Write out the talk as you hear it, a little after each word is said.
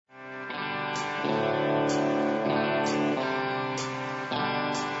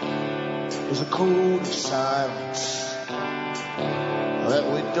There's a code of silence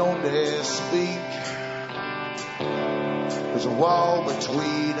that we don't dare speak. There's a wall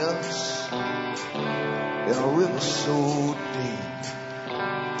between us and a river so deep.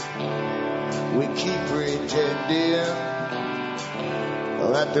 We keep pretending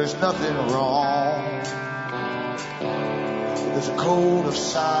that there's nothing wrong. There's a code of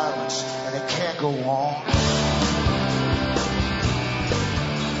silence and it can't go on.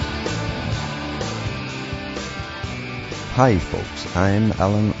 Hi folks, I'm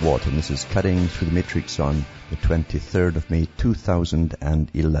Alan Watt and this is Cutting Through the Matrix on the 23rd of May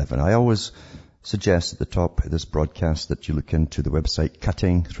 2011. I always suggest at the top of this broadcast that you look into the website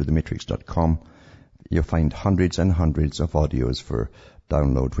cuttingthroughthematrix.com. You'll find hundreds and hundreds of audios for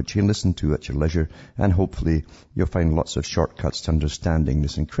download, which you can listen to at your leisure, and hopefully you'll find lots of shortcuts to understanding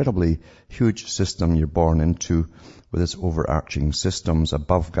this incredibly huge system you're born into, with its overarching systems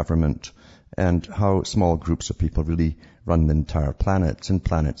above government, and how small groups of people really run the entire planet and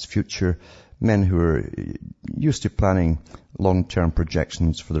planet's future. Men who are used to planning long-term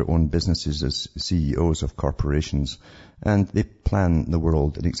projections for their own businesses as CEOs of corporations, and they plan the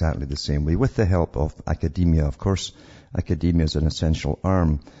world in exactly the same way, with the help of academia. Of course, academia is an essential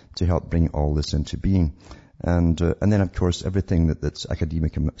arm to help bring all this into being. And then, of course, everything that's academia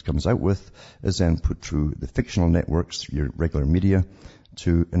comes out with is then put through the fictional networks, your regular media,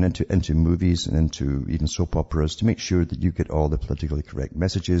 into movies and into even soap operas, to make sure that you get all the politically correct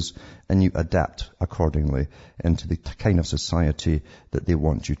messages and you adapt accordingly into the kind of society that they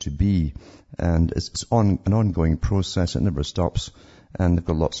want you to be. And it's an ongoing process. It never stops. And they've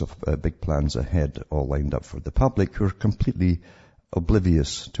got lots of big plans ahead, all lined up for the public who are completely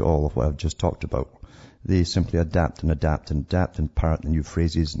oblivious to all of what I've just talked about. They simply adapt and parrot the new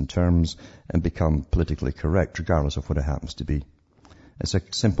phrases and terms and become politically correct, regardless of what it happens to be. It's a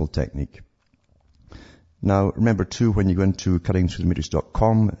simple technique. Now, remember too, when you go into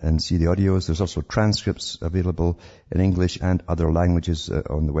cuttingthroughthematrix.com and see the audios, there's also transcripts available in English and other languages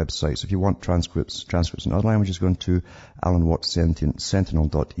on the website. So if you want transcripts in other languages, go into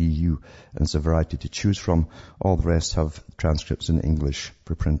alanwattsentinel.eu, and there's a variety to choose from. All the rest have transcripts in English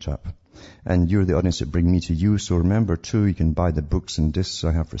for print up. And you're the audience that bring me to you. So remember too, you can buy the books and discs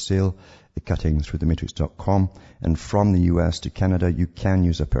I have for sale at cuttingthroughthematrix.com. And from the US to Canada, you can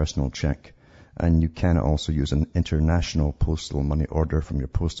use a personal check. And you can also use an international postal money order from your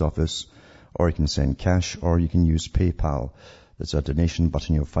post office. Or you can send cash, or you can use PayPal. There's a donation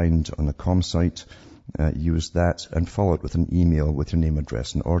button you'll find on the com site. Use that and follow it with an email with your name,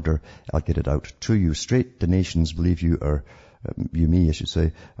 address and order. I'll get it out to you. Straight donations, believe you, are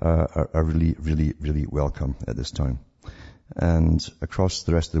really, really, really welcome at this time. And across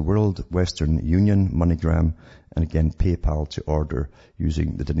the rest of the world, Western Union, MoneyGram, and again PayPal to order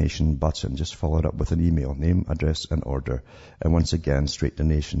using the donation button. Just follow it up with an email, name, address and order. And once again, straight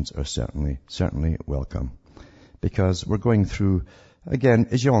donations are certainly welcome. Because we're going through, again,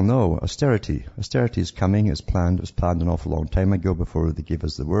 as you all know, austerity. Austerity is coming, it's planned. It was planned an awful long time ago before they gave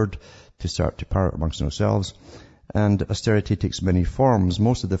us the word to start to parrot amongst ourselves. And austerity takes many forms.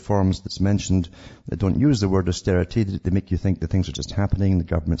 Most of the forms that's mentioned, they don't use the word austerity. They make you think that things are just happening, the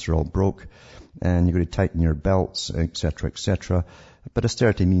governments are all broke, and you've got to tighten your belts, etc., etc. But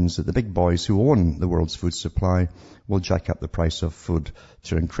austerity means that the big boys who own the world's food supply will jack up the price of food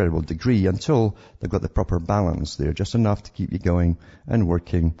to an incredible degree until they've got the proper balance there, just enough to keep you going and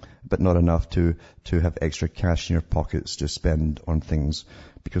working, but not enough to have extra cash in your pockets to spend on things.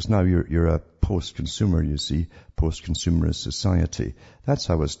 Because now you're a post-consumer, you see, post-consumerist society. That's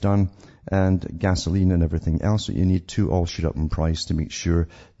how it's done. And gasoline and everything else that you need to all shoot up in price to make sure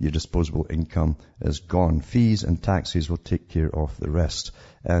your disposable income is gone. Fees and taxes will take care of the rest.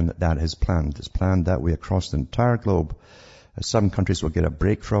 And that is planned. It's planned that way across the entire globe. Some countries will get a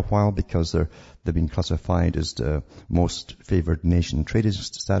break for a while because they've been classified as the most favored nation trading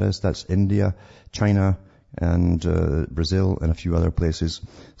status. That's India, China, and Brazil and a few other places.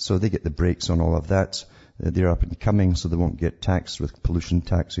 So they get the breaks on all of that. They're up and coming, so they won't get taxed with pollution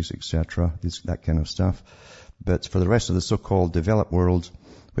taxes, etc., that kind of stuff. But for the rest of the so-called developed world,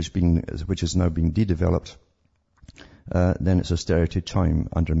 which is now being de-developed, then it's austerity time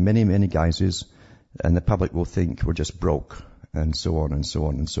under many, many guises, and the public will think we're just broke, and so on and so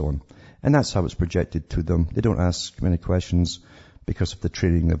on and so on. And that's how it's projected to them. They don't ask many questions because of the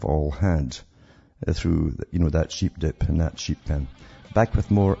training they've all had through, that sheep dip and that sheep pen. Back with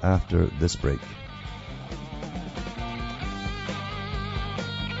more after this break.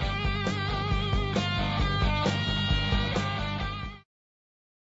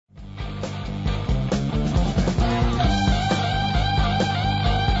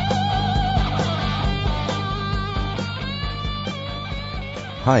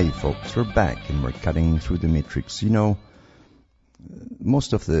 Hi folks, we're back and we're cutting through the matrix. You know,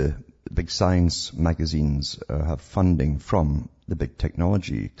 most of the big science magazines have funding from the big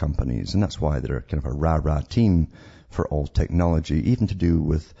technology companies, and that's why they're kind of a rah-rah team for all technology, even to do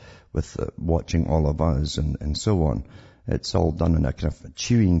with watching all of us and so on. It's all done in a kind of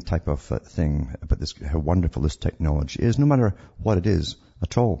cheering type of thing about this, how wonderful this technology is, no matter what it is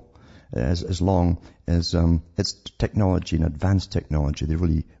at all. As long as it's technology and advanced technology, they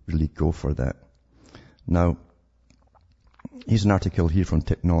really go for that. Now, here's an article here from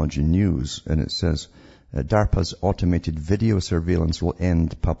Technology News, and it says, DARPA's automated video surveillance will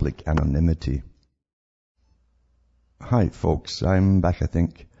end public anonymity. Hi, folks. I'm back, I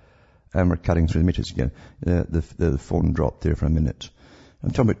think. And we're cutting through the matrix again. The phone dropped there for a minute.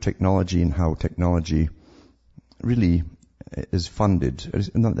 I'm talking about technology and how technology really is funded.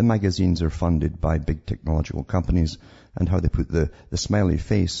 The magazines are funded by big technological companies, and how they put the smiley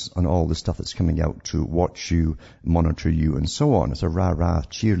face on all the stuff that's coming out to watch you, monitor you, and so on. It's a rah-rah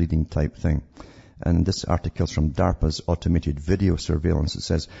cheerleading type thing. And this article is from DARPA's automated video surveillance. It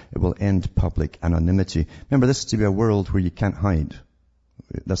says it will end public anonymity. Remember, this is to be a world where you can't hide.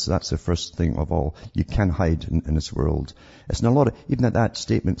 That's the first thing of all. You can hide in this world. It's in a lot of, even at that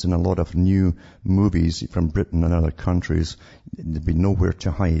statements in a lot of new movies from Britain and other countries, there'll be nowhere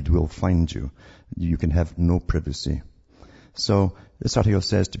to hide. We'll find you. You can have no privacy. So this article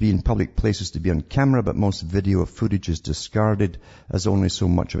says to be in public places, to be on camera, but most video footage is discarded as only so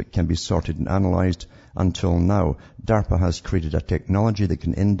much of it can be sorted and analyzed. Until now, DARPA has created a technology that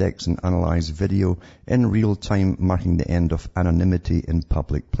can index and analyze video in real time, marking the end of anonymity in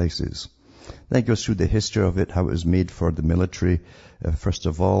public places. Then it goes through the history of it, how it was made for the military, first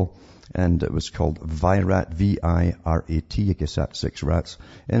of all, and it was called VIRAT, V-I-R-A-T, I guess that's 6 rats.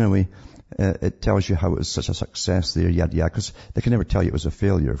 Anyway, it tells you how it was such a success there, yada yada, because they can never tell you it was a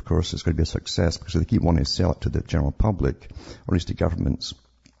failure, of course. It's going to be a success because they keep wanting to sell it to the general public, or at least to governments.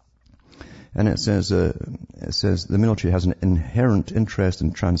 And it says the military has an inherent interest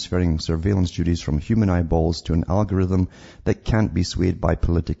in transferring surveillance duties from human eyeballs to an algorithm that can't be swayed by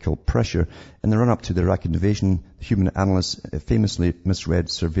political pressure. In the run-up to the Iraq invasion, human analysts famously misread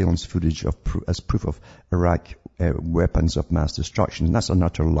surveillance footage as proof of Iraq weapons of mass destruction. And that's an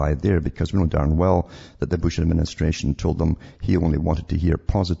utter lie there, because we know darn well that the Bush administration told them he only wanted to hear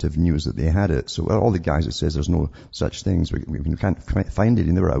positive news that they had it. So all the guys that says there's no such things, we can't find it,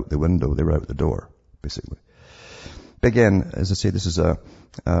 and they were out the window, they were out the door, basically. But again, as I say, this is a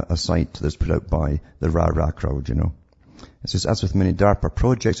site that's put out by the rah-rah crowd, you know. It says, as with many DARPA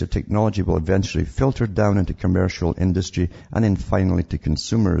projects, the technology will eventually filter down into commercial industry and then finally to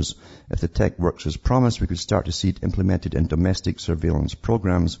consumers. If the tech works as promised, we could start to see it implemented in domestic surveillance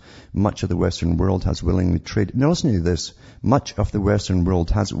programs. Much of the Western world has willingly traded. Now listen to this. Much of the Western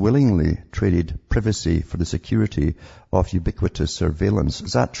world has willingly traded privacy for the security of ubiquitous surveillance.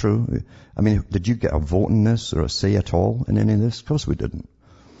 Is that true? I mean, did you get a vote in this or a say at all in any of this? Of course we didn't.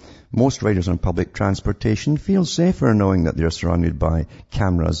 Most riders on public transportation feel safer knowing that they're surrounded by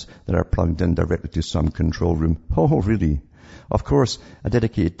cameras that are plugged in directly to some control room. Oh, really? Of course, a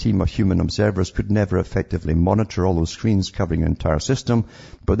dedicated team of human observers could never effectively monitor all those screens covering an entire system,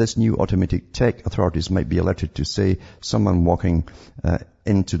 but this new automatic tech, authorities might be alerted to, say, someone walking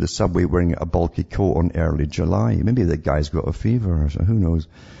into the subway wearing a bulky coat on early July. Maybe the guy's got a fever, or so, who knows.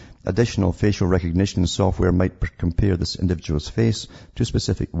 Additional facial recognition software might compare this individual's face to a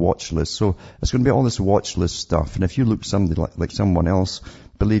specific watch list. So it's going to be all this watch list stuff. And if you look somebody like someone else,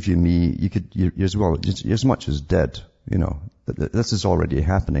 believe you me, you're as well, you're as much as dead. You know, this is already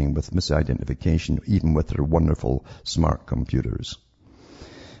happening with misidentification, even with their wonderful smart computers.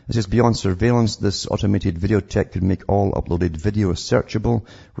 It says, beyond surveillance, this automated video tech could make all uploaded video searchable,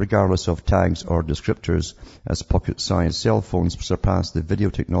 regardless of tags or descriptors. As pocket-sized cell phones surpass the video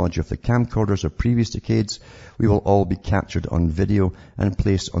technology of the camcorders of previous decades, we will all be captured on video and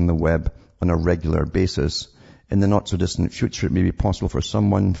placed on the web on a regular basis. In the not-so-distant future, it may be possible for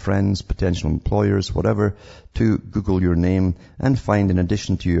someone, friends, potential employers, whatever, to Google your name and find, in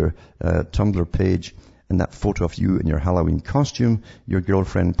addition to your Tumblr page, and that photo of you in your Halloween costume your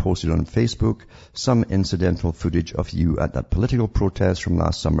girlfriend posted on Facebook, some incidental footage of you at that political protest from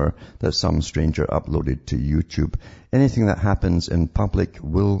last summer that some stranger uploaded to YouTube. Anything that happens in public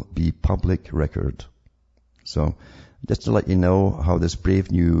will be public record. So, just to let you know how this brave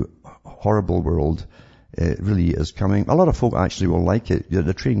new horrible world really is coming. A lot of folk actually will like it.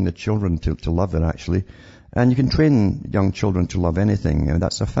 They're training the children to love it, actually. And you can train young children to love anything, and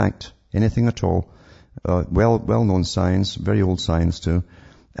that's a fact. Anything at all. Well-known science, very old science too,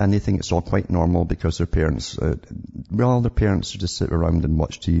 And they think it's all quite normal because their parents, their parents just sit around and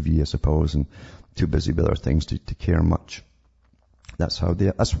watch TV, I suppose, and too busy with other things to care much. That's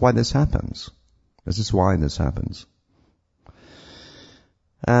why this happens. This is why this happens.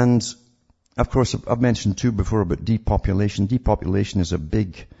 And, of course, I've mentioned too before about depopulation. Depopulation is a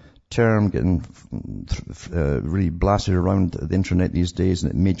big term getting really blasted around the internet these days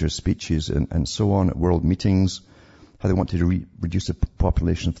and at major speeches and so on at world meetings. How they want to reduce the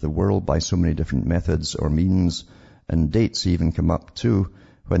population of the world by so many different methods or means, and dates even come up too.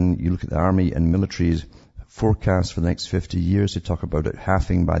 When you look at the army and military's forecast for the next 50 years, they talk about it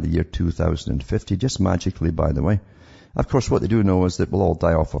halving by the year 2050, just magically, by the way. Of course, what they do know is that we'll all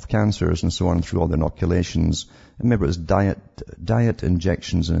die off of cancers and so on through all the inoculations. And remember, it was diet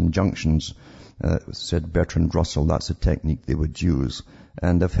injections and injunctions, said Bertrand Russell. That's the technique they would use.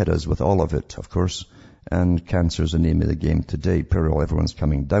 And they've hit us with all of it, of course. And cancer's the name of the game today. Pretty well everyone's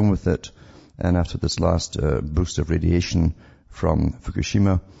coming down with it. And after this last boost of radiation from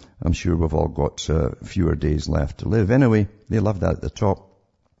Fukushima, I'm sure we've all got fewer days left to live. Anyway, they love that at the top.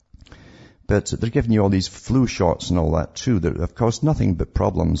 But they're giving you all these flu shots and all that too. That have caused nothing but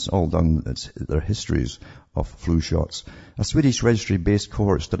problems all down their histories of flu shots. A Swedish registry-based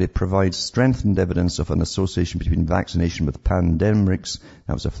cohort study provides strengthened evidence of an association between vaccination with pandemics,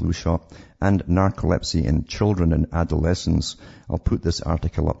 that was a flu shot, and narcolepsy in children and adolescents. I'll put this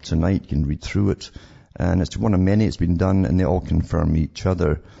article up tonight. You can read through it. And it's one of many. It's been done, and they all confirm each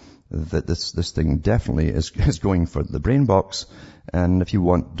other that this thing definitely is going for the brain box. And if you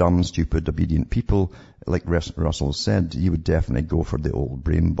want dumb, stupid, obedient people, like Russell said, you would definitely go for the old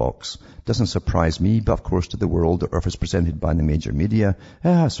brain box. Doesn't surprise me, but of course to the world, or if it's presented by the major media,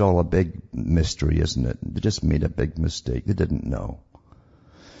 it's all a big mystery, isn't it? They just made a big mistake. They didn't know.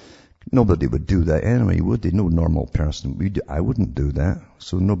 Nobody would do that anyway, would they? No normal person. I wouldn't do that,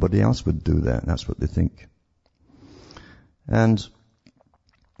 so nobody else would do that. That's what they think. And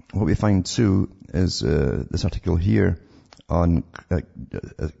what we find too is this article here on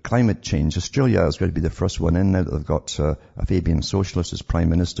climate change. Australia is going to be the first one in now that they've got a Fabian Socialist as Prime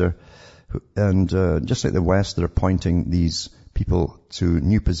Minister. And just like the West, they're appointing these people to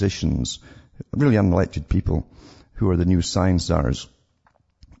new positions, really unelected people who are the new science czars,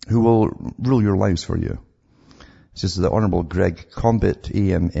 who will rule your lives for you. This is the Honourable Greg Combet,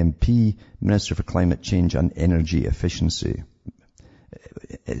 AM MP, Minister for Climate Change and Energy Efficiency.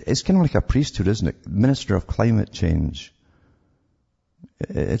 It's kind of like a priesthood, isn't it? Minister of Climate Change.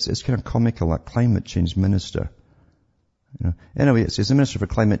 It's kind of comical, a climate change minister. You know. Anyway, it says the Minister for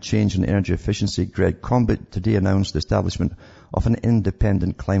Climate Change and Energy Efficiency, Greg Combet, today announced the establishment of an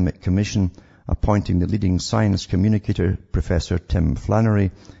independent climate commission, appointing the leading science communicator, Professor Tim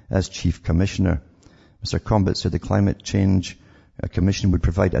Flannery, as Chief Commissioner. Mr. Combet said the Climate Change Commission would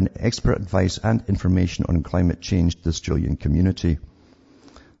provide an expert advice and information on climate change to the Australian community.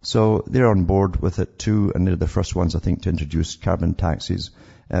 So they're on board with it too, and they're the first ones, I think, to introduce carbon taxes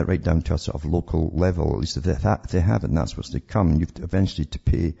right down to a sort of local level. At least if they haven't, that's what's to come. You've eventually to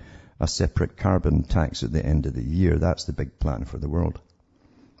pay a separate carbon tax at the end of the year. That's the big plan for the world.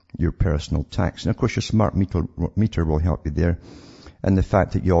 Your personal tax. And of course your smart meter will help you there. And the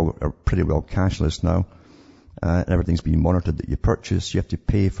fact that you all are pretty well cashless now, and everything's being monitored that you purchase, you have to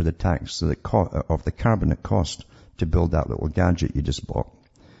pay for the tax of the carbon it cost to build that little gadget you just bought.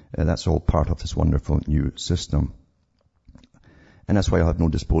 That's all part of this wonderful new system. And that's why I'll have no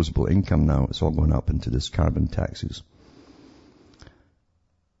disposable income now. It's all going up into this carbon taxes.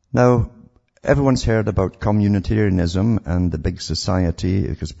 Now, everyone's heard about communitarianism and the big society,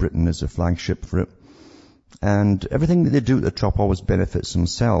 because Britain is a flagship for it. And everything that they do at the top always benefits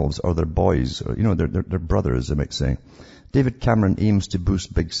themselves or their boys, or, their brothers, they might say. David Cameron aims to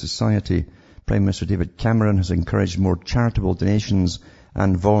boost big society. Prime Minister David Cameron has encouraged more charitable donations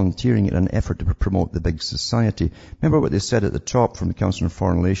and volunteering in an effort to promote the big society. Remember what they said at the top from the Council on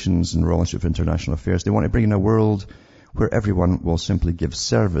Foreign Relations and Royal Institute for International Affairs. They want to bring in a world where everyone will simply give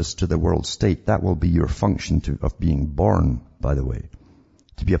service to the world state. That will be your function of being born, by the way,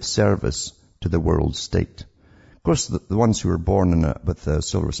 to be of service to the world state. Of course, the ones who are born with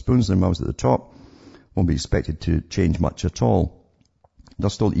silver spoons in their mouths at the top won't be expected to change much at all. They'll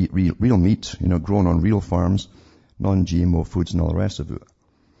still eat real meat, grown on real farms, non-GMO foods and all the rest of it.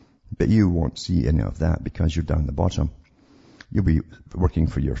 But you won't see any of that because you're down the bottom. You'll be working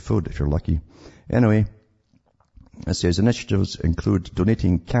for your food if you're lucky. Anyway, it says initiatives include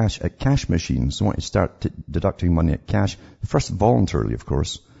donating cash at cash machines. So I want you to start deducting money at cash, first voluntarily, of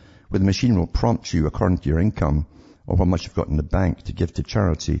course, where the machine will prompt you according to your income or how much you've got in the bank to give to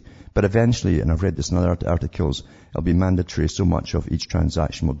charity. But eventually, and I've read this in other articles, it'll be mandatory. So much of each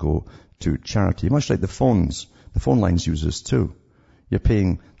transaction will go to charity, much like the phone lines use this too. You're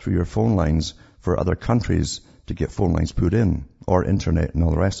paying through your phone lines for other countries to get phone lines put in, or internet and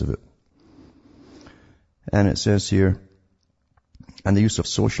all the rest of it. And it says here, and the use of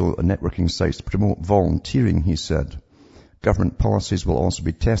social networking sites to promote volunteering, he said. Government policies will also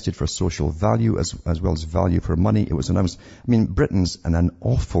be tested for social value as well as value for money. It was announced. I mean, Britain's in an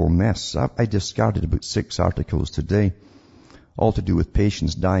awful mess. I discarded about 6 articles today, all to do with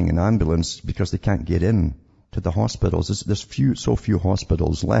patients dying in ambulance because they can't get in to the hospitals. There's so few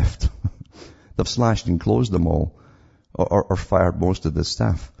hospitals left. They've slashed and closed them all, or fired most of the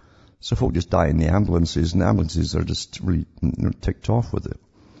staff. So folk just die in the ambulances, and the ambulances are just really ticked off with it.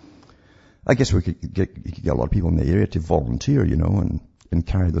 I guess we could get a lot of people in the area to volunteer, and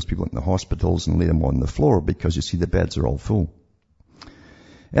carry those people in the hospitals and lay them on the floor, because you see the beds are all full.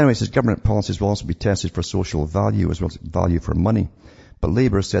 Anyway, it says government policies will also be tested for social value as well as value for money. But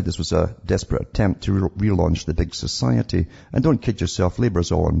Labour said this was a desperate attempt to relaunch the big society. And don't kid yourself,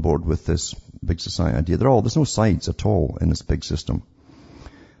 Labour's all on board with this big society idea. There's no sides at all in this big system.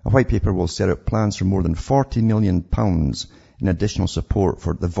 A white paper will set out plans for more than £40 million in additional support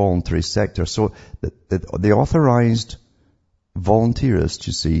for the voluntary sector. So the authorised volunteerists,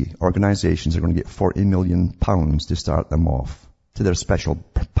 you see, organisations are going to get £40 million to start them off to their special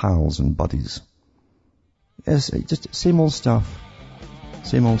pals and buddies. Yes, just same old stuff.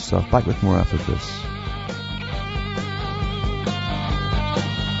 Same old stuff. Back with more after this.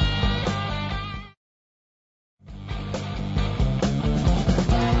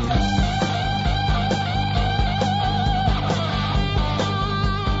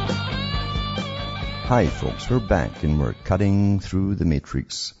 Hi folks, we're back and we're cutting through the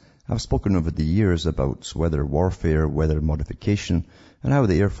matrix. I've spoken over the years about weather warfare, weather modification, and how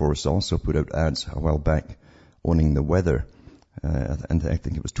the Air Force also put out ads a while back owning the weather. And I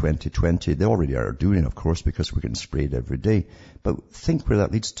think it was 2020. They already are doing it, of course, because we're getting sprayed every day. But think where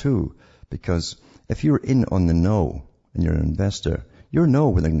that leads to, because if you're in on the know and you're an investor, you know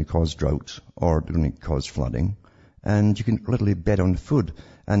when they're going to cause drought or they're going to cause flooding, and you can literally bet on food.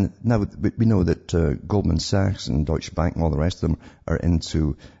 And now we know that Goldman Sachs and Deutsche Bank and all the rest of them are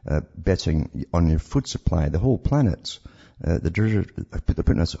into betting on your food supply, the whole planet. They're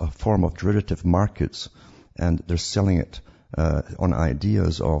putting us a form of derivative markets, and they're selling it on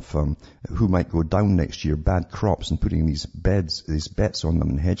ideas of who might go down next year, bad crops, and putting these bets on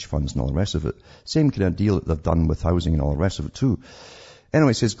them in hedge funds and all the rest of it. Same kind of deal that they've done with housing and all the rest of it too.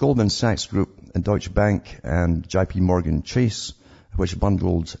 Anyway, it says Goldman Sachs Group and Deutsche Bank and JP Morgan Chase, which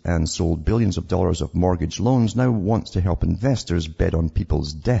bundled and sold billions of dollars of mortgage loans, now wants to help investors bet on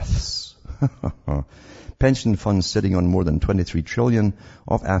people's deaths. Pension funds sitting on more than 23 trillion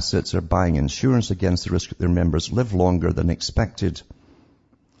of assets are buying insurance against the risk that their members live longer than expected.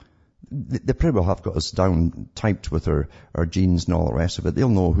 They pretty well have got us down, typed with our genes and all the rest of it. They'll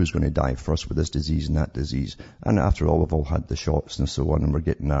know who's going to die first with this disease and that disease. And after all, we've all had the shots and so on, and we're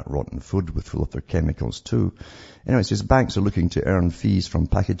getting that rotten food full of their chemicals too. Anyway, it says banks are looking to earn fees from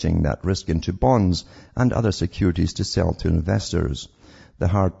packaging that risk into bonds and other securities to sell to investors. The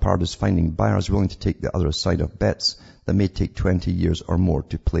hard part is finding buyers willing to take the other side of bets that may take 20 years or more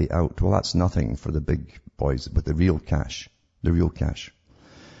to play out. Well, that's nothing for the big boys with the real cash.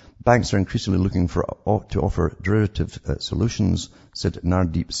 Banks are increasingly looking to offer derivative solutions, said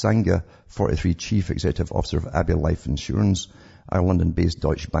Nardeep Sangha, 43 Chief Executive Officer of Abbey Life Insurance, a London-based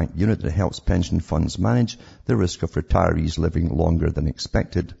Deutsche Bank unit that helps pension funds manage the risk of retirees living longer than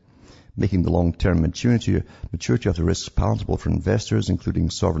expected, making the long-term maturity of the risks palatable for investors,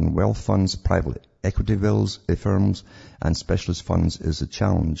 including sovereign wealth funds, private equity firms, and specialist funds, is a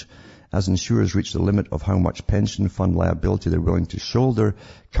challenge. As insurers reach the limit of how much pension fund liability they're willing to shoulder,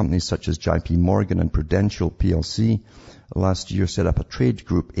 companies such as JP Morgan and Prudential plc last year set up a trade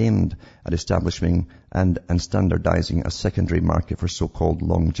group aimed at establishing and standardizing a secondary market for so-called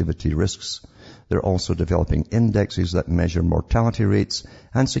longevity risks. They're also developing indexes that measure mortality rates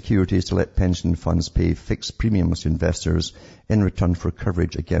and securities to let pension funds pay fixed premiums to investors in return for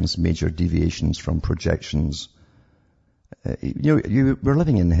coverage against major deviations from projections. We're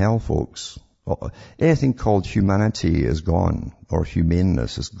living in hell, folks. Anything called humanity is gone, or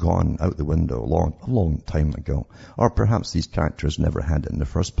humaneness is gone out the window a long time ago. Or perhaps these characters never had it in the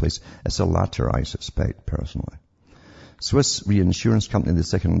first place. It's the latter, I suspect, personally. Swiss reinsurance company, the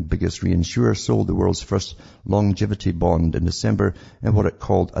second biggest reinsurer, sold the world's first longevity bond in December in what it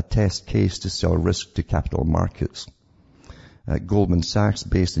called a test case to sell risk to capital markets. Goldman Sachs,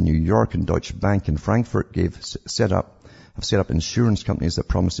 based in New York, and Deutsche Bank in Frankfurt have set up insurance companies that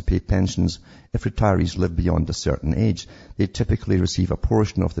promise to pay pensions if retirees live beyond a certain age. They typically receive a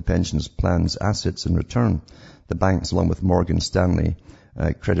portion of the pensions plan's assets in return. The banks, along with Morgan Stanley,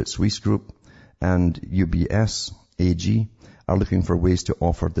 Credit Suisse Group, and UBS AG, are looking for ways to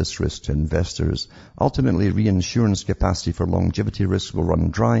offer this risk to investors. Ultimately, reinsurance capacity for longevity risk will run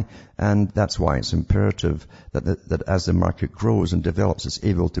dry, and that's why it's imperative that as the market grows and develops, it's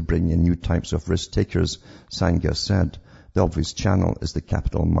able to bring in new types of risk takers, Sangha said. The obvious channel is the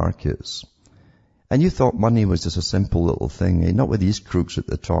capital markets. And you thought money was just a simple little thing, eh? Not with these crooks at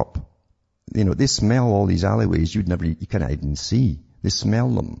the top. You know, they smell all these alleyways you cannot even see. They smell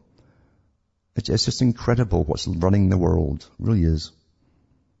them. It's just incredible what's running the world. It really is.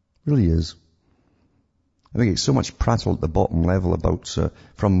 It really is. I think it's so much prattle at the bottom level about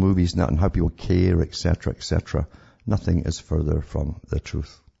from movies and how people care, etc., etc. Nothing is further from the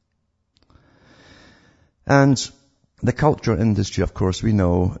truth. And the culture industry, of course, we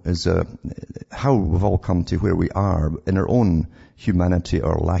know is how we've all come to where we are in our own humanity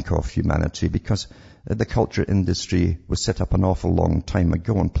or lack of humanity, because the culture industry was set up an awful long time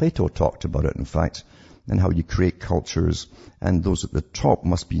ago, and Plato talked about it, in fact, and how you create cultures, and those at the top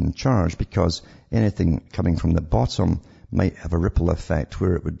must be in charge, because anything coming from the bottom might have a ripple effect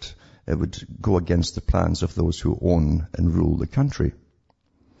where it would go against the plans of those who own and rule the country.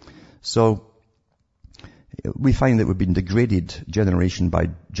 So we find that we've been degraded generation by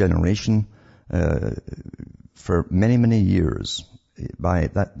generation for many, many years by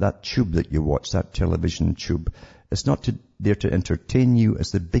that tube that you watch, that television tube. It's not there to entertain you.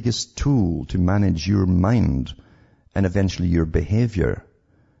 It's the biggest tool to manage your mind and eventually your behavior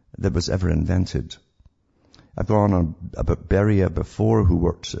that was ever invented. I've gone on about Beria before, who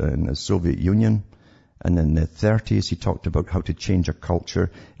worked in the Soviet Union. And in the 30s, he talked about how to change a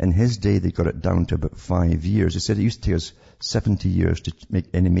culture. In his day, they got it down to about 5 years. He said it used to take us 70 years to make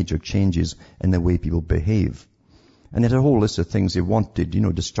any major changes in the way people behave. And they had a whole list of things they wanted,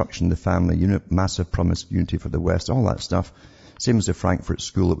 destruction of the family unit, massive promiscuity for the West, all that stuff. Same as the Frankfurt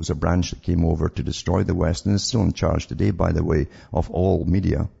School, it was a branch that came over to destroy the West, and is still in charge today, by the way, of all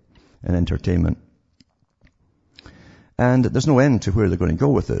media and entertainment. And there's no end to where they're going to go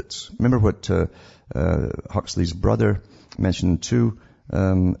with it. Remember what Huxley's brother mentioned too,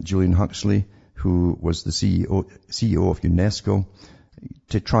 Julian Huxley, who was the CEO of UNESCO,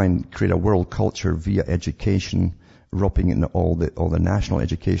 to try and create a world culture via education, roping in all the national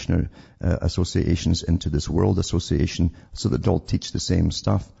education associations into this world association so that they'll teach the same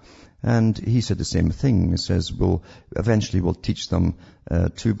stuff. And he said the same thing. He says, eventually we'll teach them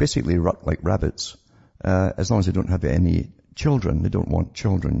to basically rut like rabbits, as long as they don't have any children. They don't want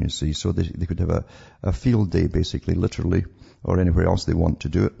children, you see. So they could have a field day, basically, literally, or anywhere else they want to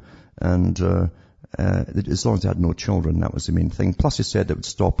do it. And as long as they had no children, that was the main thing. Plus, he said it would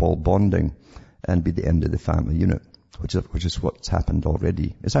stop all bonding and be the end of the family unit, which is what's happened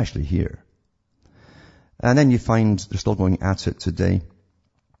already. It's actually here. And then you find they're still going at it today.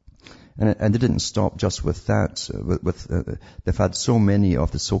 And they didn't stop just with that. They've had so many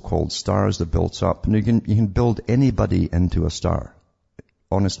of the so-called stars that built up. And you can build anybody into a star.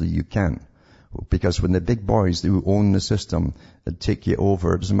 Honestly, you can. Because when the big boys who own the system take you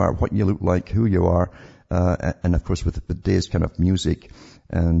over, it doesn't matter what you look like, who you are, and of course with today's kind of music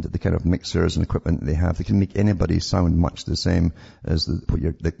and the kind of mixers and equipment they have, they can make anybody sound much the same as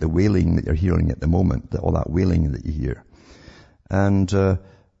the wailing that you're hearing at the moment, all that wailing that you hear. And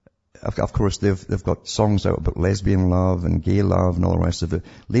of course, they've got songs out about lesbian love and gay love and all the rest of it.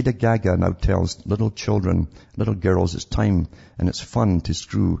 Lady Gaga now tells little children, little girls, it's time and it's fun to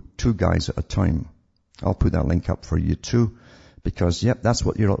screw 2 guys at a time. I'll put that link up for you too, because that's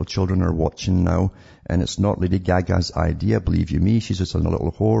what your little children are watching now. And it's not Lady Gaga's idea, believe you me. She's just a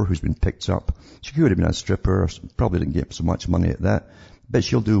little whore who's been picked up. She could have been a stripper, probably didn't get so much money at that, but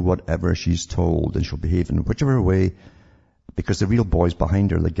she'll do whatever she's told and she'll behave in whichever way. Because the real boys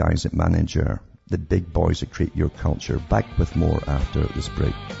behind her are the guys that manage her, the big boys that create your culture. Back with more after this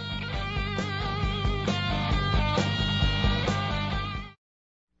break.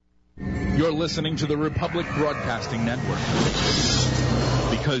 You're listening to the Republic Broadcasting Network,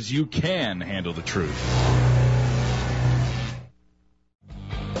 because you can handle the truth.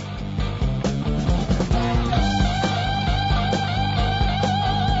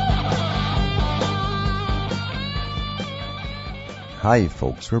 Hi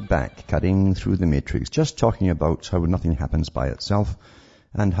folks, we're back, cutting through the matrix, just talking about how nothing happens by itself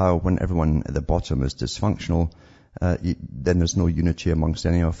and how when everyone at the bottom is dysfunctional, then there's no unity amongst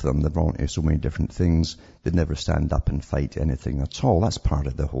any of them. They're belong to so many different things. They never stand up and fight anything at all. That's part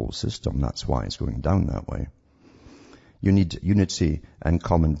of the whole system. That's why it's going down that way. You need unity and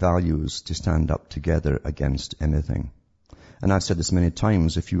common values to stand up together against anything. And I've said this many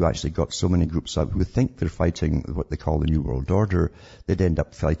times, if you actually got so many groups out who think they're fighting what they call the New World Order, they'd end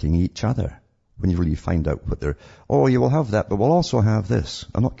up fighting each other. When you really find out what they're, oh, you will have that, but we'll also have this.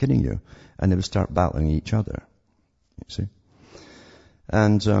 I'm not kidding you. And they would start battling each other. You see?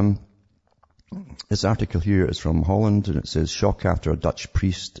 And this article here is from Holland, and it says, shock after a Dutch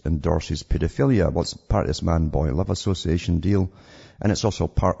priest endorses pedophilia. Well, it's part of this Man-Boy Love Association deal. And it's also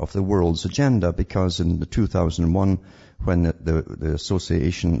part of the world's agenda, because in the 2001, when the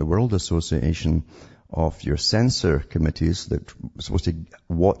association, the World Association of your censor committees that were supposed to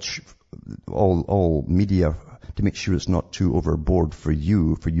watch all media to make sure it's not too overboard for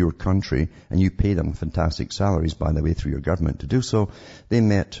you, for your country, and you pay them fantastic salaries, by the way, through your government to do so. They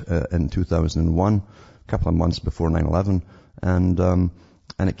met in 2001, a couple of months before 9/11,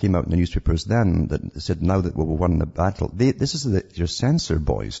 and it came out in the newspapers then that said, now that we've won the battle, this is your censor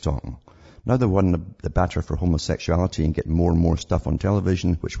boys talking. Now they've won the battle for homosexuality and get more and more stuff on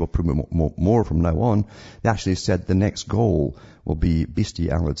television, which will promote more from now on. They actually said the next goal will be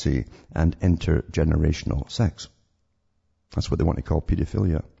bestiality and intergenerational sex. That's what they want to call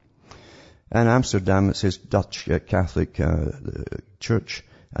pedophilia. And Amsterdam, it says Dutch Catholic Church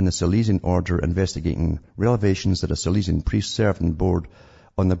and the Salesian Order investigating revelations that a Salesian priest served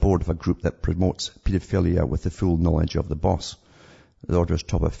on the board of a group that promotes pedophilia with the full knowledge of the boss. The order's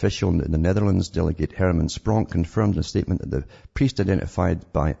top official in the Netherlands, Delegate Herman Spronk, confirmed in a statement that the priest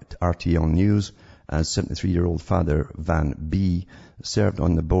identified by RTL News as 73-year-old Father Van B served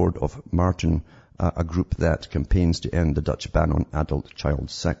on the board of Martin, a group that campaigns to end the Dutch ban on adult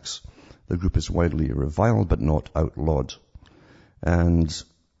child sex. The group is widely reviled but not outlawed. And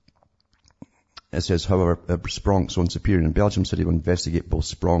it says, however, Spronk's own superior in Belgium said he will investigate both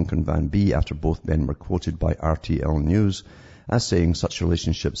Spronk and Van B after both men were quoted by RTL News as saying such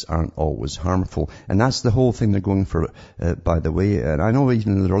relationships aren't always harmful. And that's the whole thing they're going for, by the way. And I know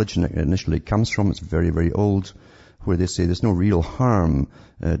even the religion it initially comes from, it's very, very old, where they say there's no real harm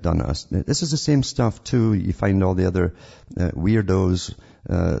done to us. This is the same stuff too. You find all the other weirdos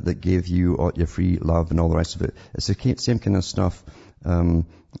that gave you all your free love and all the rest of it. It's the same kind of stuff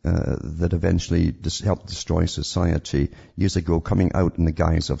that eventually helped destroy society years ago, coming out in the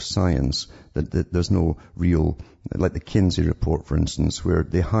guise of science. That there's no real, like the Kinsey report, for instance, where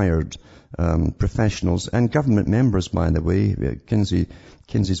they hired professionals and government members, by the way.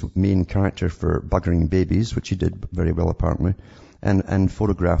 Kinsey's main character for buggering babies, which he did very well apparently, and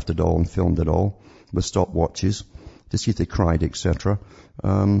photographed it all and filmed it all with stopwatches to see if they cried, etc.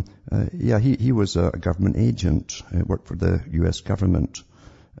 He was a government agent, worked for the U.S. government.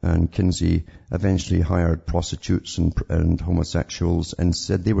 And Kinsey eventually hired prostitutes and homosexuals and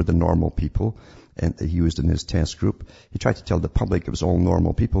said they were the normal people and that he used in his test group. He tried to tell the public it was all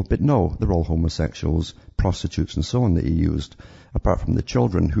normal people, but no, they're all homosexuals, prostitutes and so on that he used, apart from the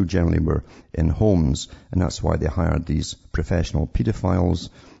children who generally were in homes. And that's why they hired these professional pedophiles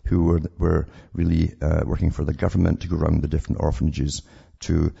who were really working for the government to go around the different orphanages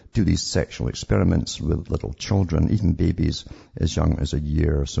to do these sexual experiments with little children, even babies as young as a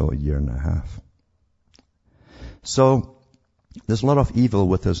year or so, a year and a half. So there's a lot of evil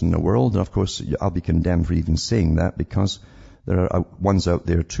with us in the world, and of course I'll be condemned for even saying that, because there are ones out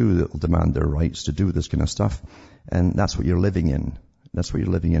there too that will demand their rights to do this kind of stuff, and that's what you're living in. That's what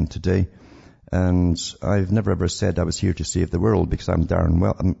you're living in today. And I've never ever said I was here to save the world, because I'm darn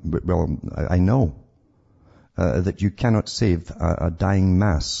well, I know that you cannot save a dying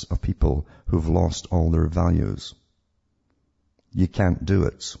mass of people who've lost all their values. You can't do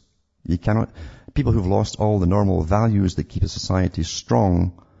it. You cannot. People who've lost all the normal values that keep a society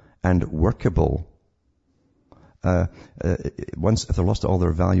strong and workable, if they've lost all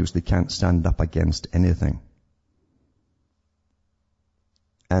their values, they can't stand up against anything.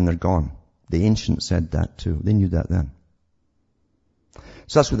 And they're gone. The ancients said that too. They knew that then.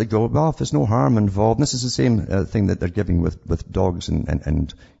 So that's where they go, well, if there's no harm involved, and this is the same thing that they're giving with dogs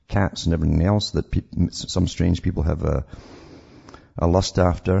and cats and everything else, that some strange people have a lust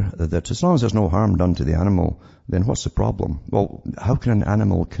after, that as long as there's no harm done to the animal, then what's the problem? Well, how can an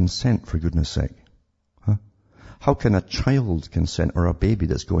animal consent, for goodness sake? Huh? How can a child consent, or a baby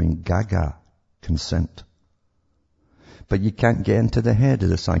that's going gaga consent? But you can't get into the head of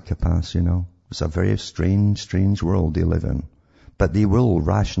the psychopaths, you know. It's a very strange, strange world they live in. But they will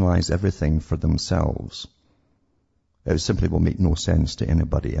rationalize everything for themselves. It simply will make no sense to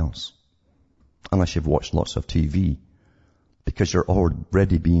anybody else. unless you've watched lots of TV, because you're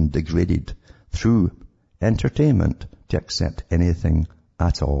already being degraded through entertainment to accept anything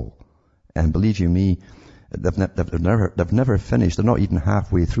at all. And believe you me, they've never finished. They're not even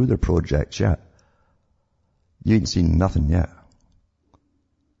halfway through their projects yet. You ain't seen nothing yet.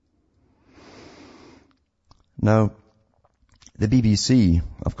 Now, the BBC,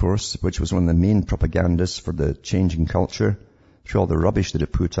 of course, which was one of the main propagandists for the changing culture, through all the rubbish that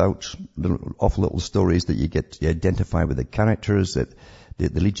it put out, awful little stories that you identify with the characters, that they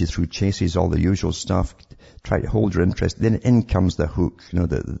lead you through chases, all the usual stuff, try to hold your interest. Then in comes the hook,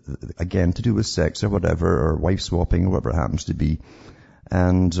 again, to do with sex or whatever, or wife swapping, or whatever it happens to be,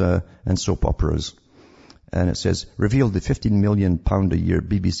 and soap operas. And it says, revealed the £15 million a year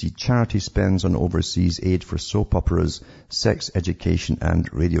BBC charity spends on overseas aid for soap operas, sex education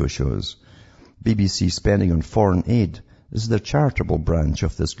and radio shows. BBC spending on foreign aid. This is the charitable branch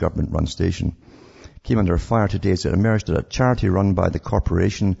of this government-run station. Came under fire today as it emerged that a charity run by the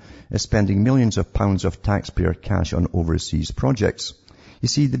corporation is spending millions of pounds of taxpayer cash on overseas projects. You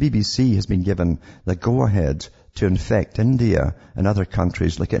see, the BBC has been given the go-ahead to infect India and other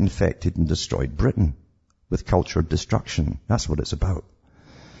countries like it infected and destroyed Britain with culture destruction. That's what it's about.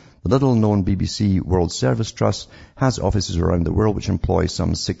 The little-known BBC World Service Trust has offices around the world which employ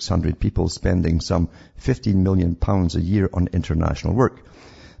some 600 people, spending some £15 million a year on international work.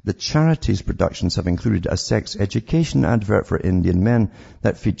 The charity's productions have included a sex education advert for Indian men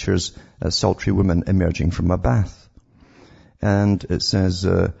that features sultry women emerging from a bath. And it says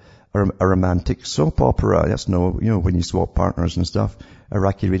a romantic soap opera. That's when you swap partners and stuff.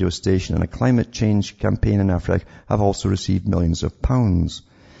 Iraqi radio station and a climate change campaign in Africa have also received millions of pounds.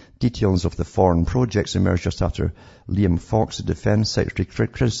 Details of the foreign projects emerged just after Liam Fox, the Defence Secretary,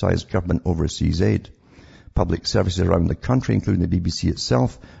 criticised government overseas aid. Public services around the country, including the BBC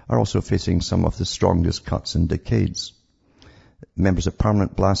itself, are also facing some of the strongest cuts in decades. Members of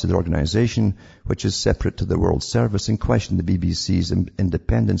Parliament blasted the organisation, which is separate to the World Service, and questioned the BBC's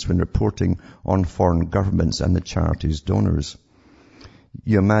independence when reporting on foreign governments and the charity's donors.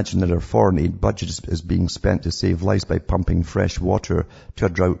 You imagine that our foreign aid budget is being spent to save lives by pumping fresh water to a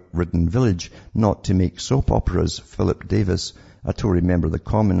drought-ridden village, not to make soap operas, Philip Davis, a Tory member of the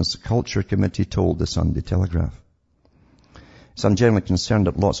Commons Culture Committee, told the Sunday Telegraph. So I'm generally concerned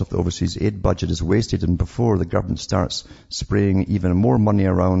that lots of the overseas aid budget is wasted, and before the government starts spraying even more money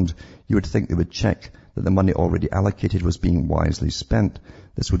around, you would think they would check that the money already allocated was being wisely spent.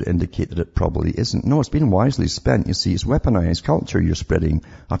 This would indicate that it probably isn't. No, it's been wisely spent. You see, it's weaponized culture you're spreading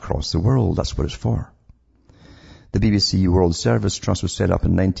across the world. That's what it's for. The BBC World Service Trust was set up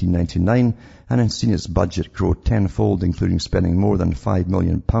in 1999 and has seen its budget grow tenfold, including spending more than £5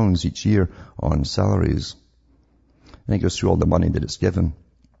 million each year on salaries. And it goes through all the money that it's given,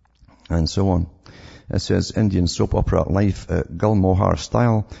 and so on. It says Indian soap opera Life Gulmohar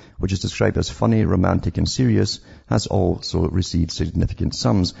style, which is described as funny, romantic and serious, has also received significant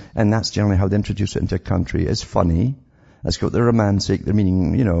sums. And that's generally how they introduce it into a country. It's funny. It's got the romantic, the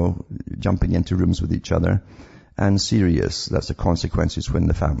meaning, jumping into rooms with each other. And serious. That's the consequences when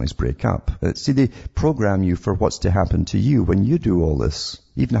the families break up. See, they program you for what's to happen to you when you do all this.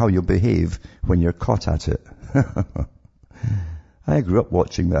 Even how you'll behave when you're caught at it. I grew up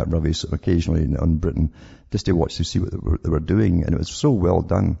watching that rubbish occasionally on Britain, just to watch to see what they were doing, and it was so well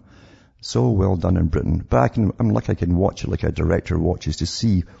done. So well done in Britain. But I'm like I can watch it like a director watches to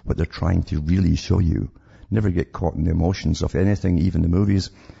see what they're trying to really show you. Never get caught in the emotions of anything, even the movies,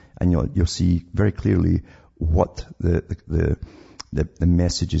 and you'll see very clearly what the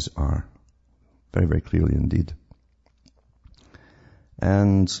messages are. Very, very clearly indeed.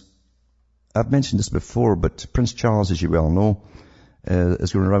 And I've mentioned this before, but Prince Charles, as you well know,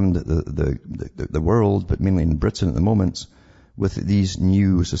 is going around the world, but mainly in Britain at the moment, with these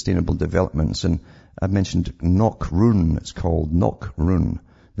new sustainable developments. And I've mentioned Knockroon. It's called Knockroon,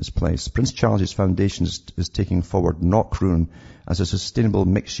 this place. Prince Charles's Foundation is taking forward Knockroon as a sustainable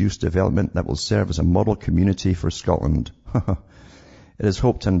mixed-use development that will serve as a model community for Scotland. It is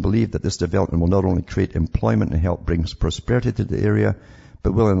hoped and believed that this development will not only create employment and help bring prosperity to the area,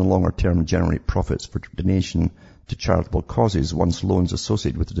 but will in the longer term generate profits for donation to charitable causes once loans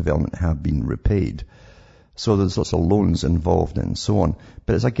associated with the development have been repaid. So there's lots of loans involved and so on.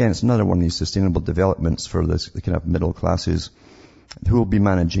 But it's another one of these sustainable developments for the kind of middle classes who will be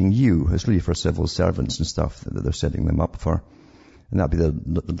managing you. It's really for civil servants and stuff that they're setting them up for. And that'll be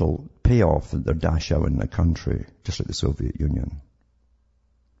the little payoff that they're dash out in the country, just like the Soviet Union.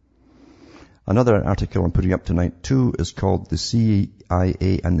 Another article I'm putting up tonight too is called The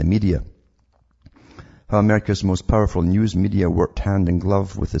CIA and the Media. how America's most powerful news media worked hand in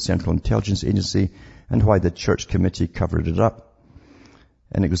glove with the Central Intelligence Agency, and why the Church Committee covered it up.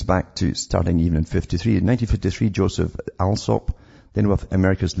 And it goes back to starting even in 1953. In 1953, Joseph Alsop, then one of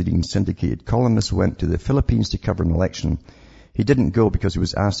America's leading syndicated columnists, went to the Philippines to cover an election. He didn't go because he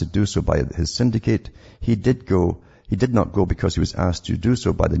was asked to do so by his syndicate. He did not go because he was asked to do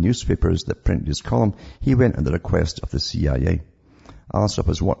so by the newspapers that printed his column. He went at the request of the CIA. Alsop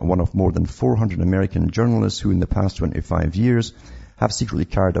is one of more than 400 American journalists who in the past 25 years have secretly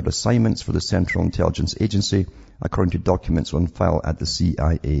carried out assignments for the Central Intelligence Agency, according to documents on file at the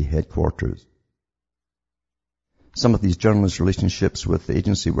CIA headquarters. Some of these journalists' relationships with the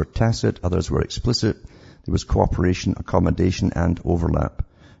agency were tacit, others were explicit. There was cooperation, accommodation, and overlap.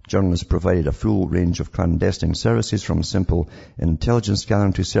 Journalists provided a full range of clandestine services, from simple intelligence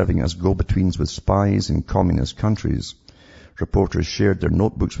gathering to serving as go-betweens with spies in communist countries. Reporters shared their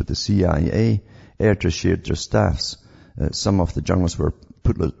notebooks with the CIA. Editors shared their staffs. Some of the journalists were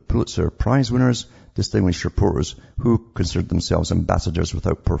Pulitzer Prize winners, distinguished reporters who considered themselves ambassadors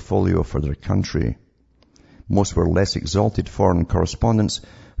without portfolio for their country. Most were less exalted foreign correspondents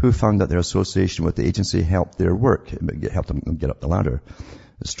who found that their association with the agency helped their work, helped them get up the ladder.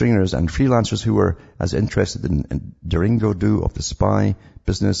 Stringers and freelancers who were as interested in Durango do of the spy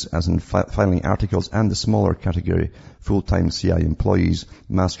business as in filing articles, and the smaller category full-time CIA employees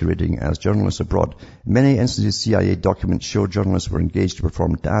masquerading as journalists abroad. In many instances, CIA documents show journalists were engaged to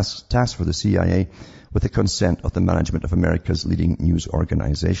perform tasks for the CIA with the consent of the management of America's leading news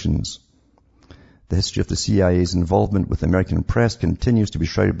organizations. The history of the CIA's involvement with the American press continues to be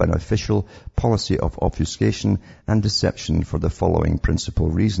shrouded by an official policy of obfuscation and deception for the following principal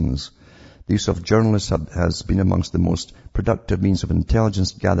reasons. The use of journalists has been amongst the most productive means of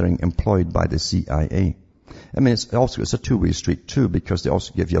intelligence gathering employed by the CIA. I mean, it's a two-way street too, because they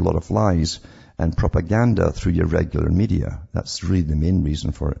also give you a lot of lies and propaganda through your regular media. That's really the main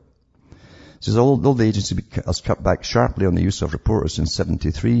reason for it. Says, although the agency has cut back sharply on the use of reporters in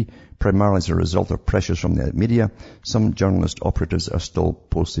 1973, primarily as a result of pressures from the media, some journalist operatives are still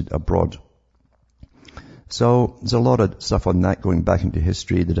posted abroad. So there's a lot of stuff on that going back into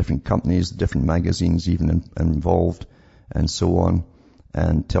history, the different companies, the different magazines even involved, and so on,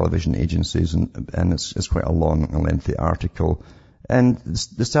 and television agencies, and it's quite a long and lengthy article. And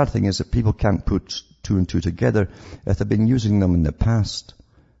the sad thing is that people can't put two and two together. If they've been using them in the past,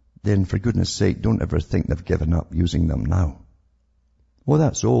 then for goodness sake, don't ever think they've given up using them now. Well,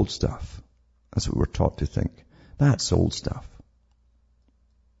 that's old stuff. That's what we're taught to think. That's old stuff.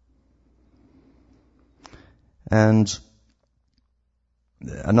 And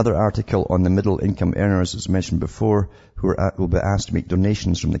another article on the middle income earners, as mentioned before, who will be asked to make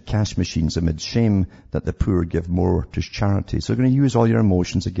donations from the cash machines amid shame that the poor give more to charity. So you're going to use all your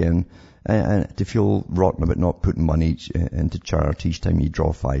emotions again and to feel rotten about not putting money into charity each time you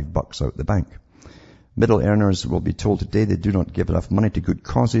draw $5 out the bank. Middle earners will be told today they do not give enough money to good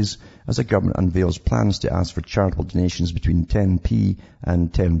causes, as the government unveils plans to ask for charitable donations between 10p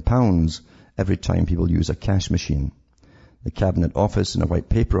and £10 every time people use a cash machine. The Cabinet Office, in a white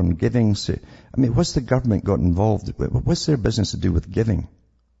paper on giving, what's the government got involved? What's their business to do with giving?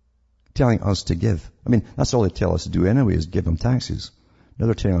 Telling us to give. That's all they tell us to do anyway, is give them taxes. Now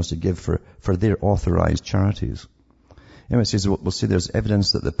they're telling us to give for their authorized charities. Anyway, it says, we'll say there's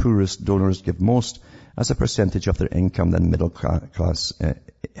evidence that the poorest donors give most as a percentage of their income than middle class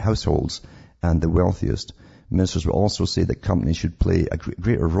households and the wealthiest. Ministers will also say that companies should play a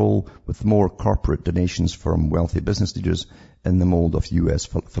greater role with more corporate donations from wealthy business leaders in the mold of U.S.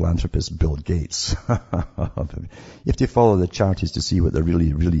 philanthropist Bill Gates. You have to follow the charities to see what they're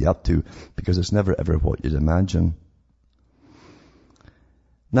really, really up to, because it's never ever what you'd imagine.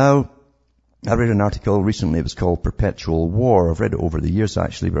 Now, I read an article recently. It was called Perpetual War. I've read it over the years,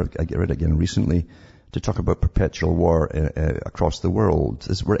 actually, but I read it again recently to talk about perpetual war across the world.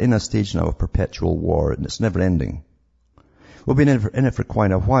 We're in a stage now of perpetual war, and it's never ending. We've been in it for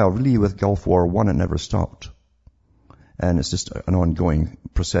quite a while. Really, with Gulf War I, it never stopped. And it's just an ongoing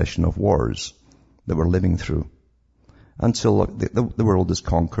procession of wars that we're living through until the world is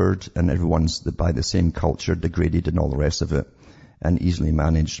conquered and everyone's by the same culture, degraded and all the rest of it, and easily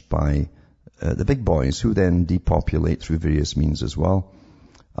managed by the big boys, who then depopulate through various means as well,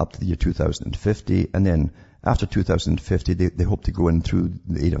 up to the year 2050. And then after 2050, they hope to go in through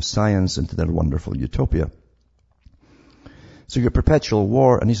the aid of science into their wonderful utopia. So your perpetual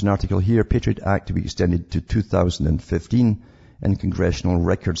war, and here's an article here, Patriot Act to be extended to 2015 in congressional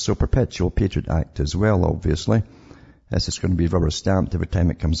records. So perpetual Patriot Act as well, obviously, as it's going to be rubber stamped every time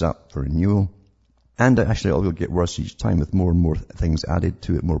it comes up for renewal. And actually it will get worse each time with more and more things added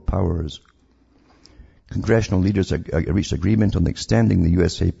to it, more powers. Congressional leaders reached agreement on extending the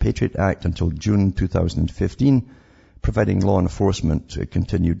USA Patriot Act until June 2015, providing law enforcement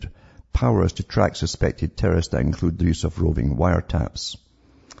continued powers to track suspected terrorists that include the use of roving wiretaps.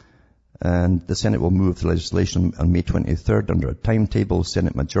 And the Senate will move the legislation on May 23rd under a timetable.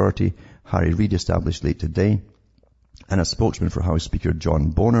 Senate Majority Harry Reid established late today. And a spokesman for House Speaker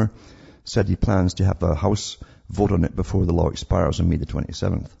John Boehner said he plans to have a House vote on it before the law expires on May the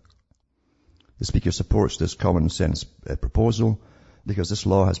 27th. The Speaker supports this common sense proposal because this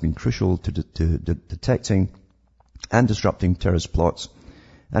law has been crucial to detecting and disrupting terrorist plots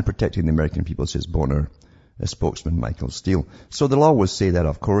and protecting the American people, says Boehner, a spokesman Michael Steele. So the law will say that,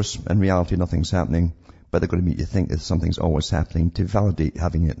 of course. In reality, nothing's happening, but they're going to make you think that something's always happening to validate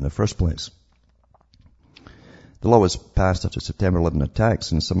having it in the first place. The law was passed after September 11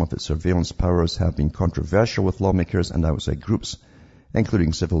 attacks, and some of its surveillance powers have been controversial with lawmakers and outside groups,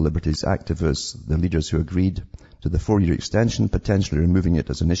 including civil liberties activists. The leaders who agreed to the 4-year extension, potentially removing it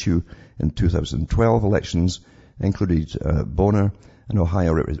as an issue in 2012 elections, included Boehner, an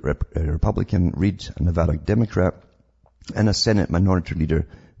Ohio Republican, Reid, a Nevada Democrat, and a Senate Minority Leader,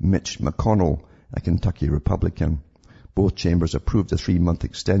 Mitch McConnell, a Kentucky Republican. Both chambers approved a 3-month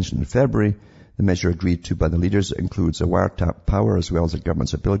extension in February. The measure agreed to by the leaders includes a wiretap power as well as the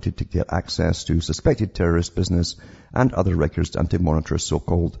government's ability to get access to suspected terrorist business and other records and to monitor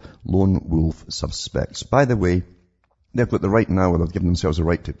so-called lone wolf suspects. By the way, they've got the right now, they've given themselves a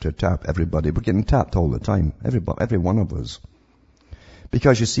right to tap everybody. We're getting tapped all the time, every one of us.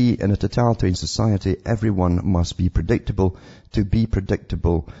 Because you see, in a totalitarian society, everyone must be predictable. To be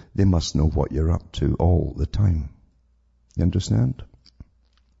predictable, they must know what you're up to all the time. You understand?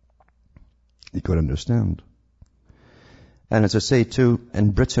 You've got to understand. And as I say too,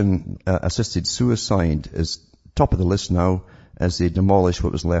 in Britain, assisted suicide is top of the list now as they demolish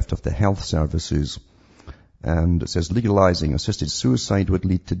what was left of the health services. And it says legalizing assisted suicide would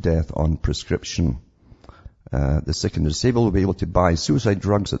lead to death on prescription. The sick and disabled will be able to buy suicide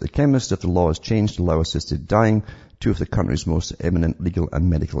drugs at the chemist if the law is changed to allow assisted dying, two of the country's most eminent legal and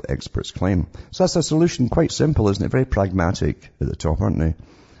medical experts claim. So that's a solution, quite simple, isn't it? Very pragmatic at the top, aren't they?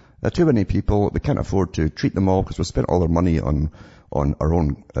 Too many people, we can't afford to treat them all because we've spent all our money on our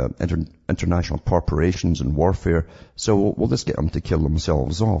own international corporations and warfare, so we'll just get them to kill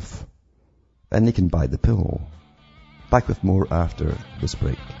themselves off. And they can buy the pill. Back with more after this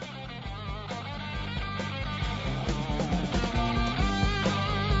break.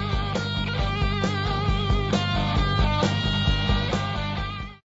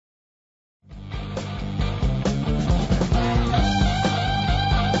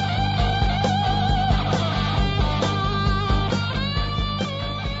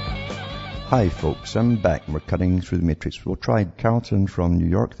 Hi folks, I'm back and we're cutting through the matrix. We'll try Carlton from New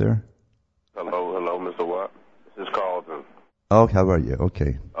York there. Hello, Mr. Watt. This is Carlton. Oh, how are you?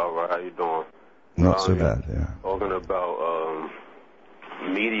 Okay. All right, how you doing? Not so bad, yeah. Talking about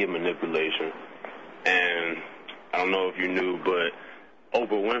media manipulation, and I don't know if you knew, but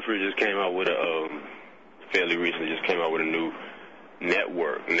Oprah Winfrey just came out with fairly recently just came out with a new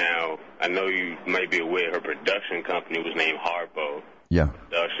network. Now, I know you might be aware her production company was named Harpo. Yeah.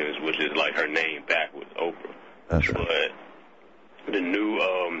 Productions, which is like her name backwards, Oprah. That's right. But the new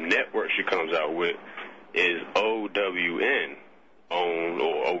network she comes out with is OWN, or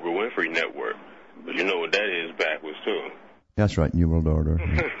Oprah Winfrey Network. But you know what that is backwards too. That's right, New World Order.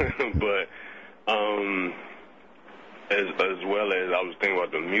 But as well as I was thinking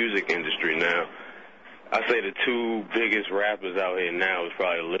about the music industry now, I say the two biggest rappers out here now is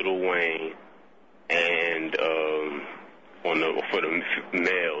probably Lil Wayne and for the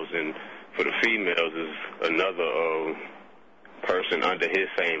males, and for the females is another person under his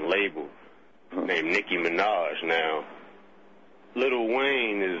same label named Nicki Minaj. Now, Lil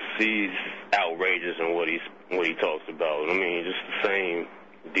Wayne he's outrageous in what he talks about. I mean, just the same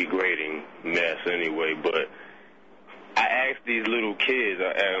degrading mess anyway. But I asked these little kids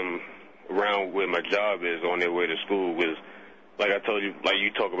around where my job is on their way to school, was like I told you, like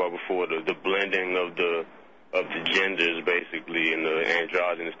you talk about before, the blending of the genders, basically, and the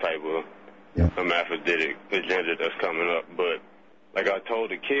androgynous type of hermaphroditic gender that's coming up. But like I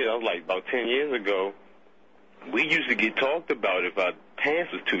told the kid, I was like, about 10 years ago, we used to get talked about if our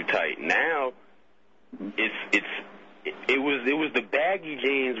pants was too tight. Now, it was the baggy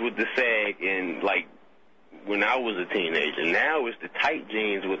jeans with the sag, and like when I was a teenager. Now it's the tight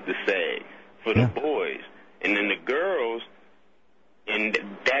jeans with the sag for the boys, and then the girls. And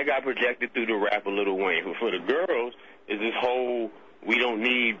that got projected through the rapper Lil Wayne. But for the girls, is this whole we don't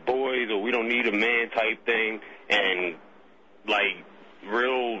need boys or we don't need a man type thing. And, like,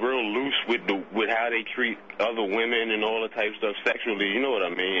 real loose with how they treat other women and all the type of stuff sexually. You know what I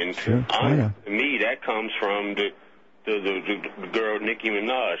mean? And sure. to me, that comes from the girl Nicki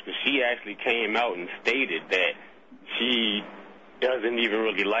Minaj, because she actually came out and stated that she doesn't even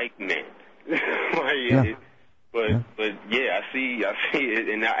really like men. But yeah, I see it,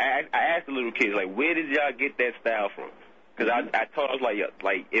 and I asked the little kids, like, where did y'all get that style from? Because I told, I was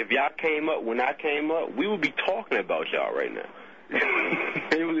like, if y'all came up when I came up, we would be talking about y'all right now.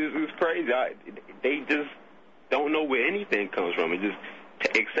 it was crazy. They just don't know where anything comes from and just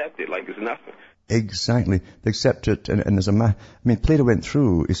accept it like it's nothing. Exactly. They accept it, and there's Plato went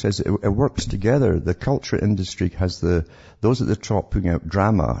through, he says it works together. The culture industry has those at the top putting out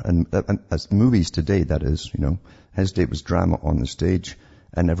drama, and as movies today, that is, his day was drama on the stage,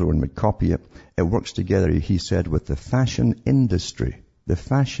 and everyone would copy it. It works together, he said, with the fashion industry. The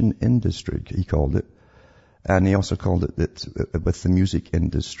fashion industry, he called it. And he also called it with the music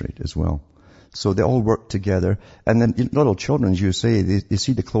industry as well. So they all work together. And then little children, as you say, they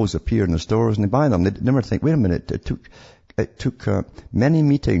see the clothes appear in the stores and they buy them. They never think, wait a minute, it took many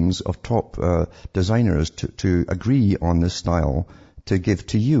meetings of top designers to agree on this style to give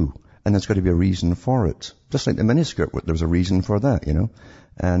to you. And there's got to be a reason for it. Just like the miniskirt, there was a reason for that,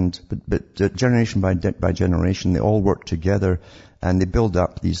 But generation by generation, they all work together and they build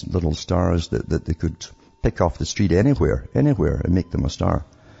up these little stars that they could pick off the street anywhere, and make them a star.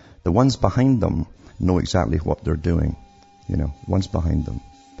 The ones behind them know exactly what they're doing, ones behind them.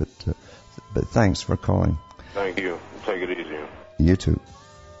 But thanks for calling. Thank you. Take it easy. You too.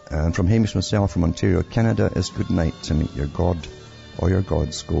 And from Hamish myself from Ontario, Canada, it's good night to meet your God or your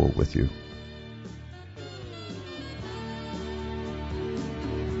gods go with you.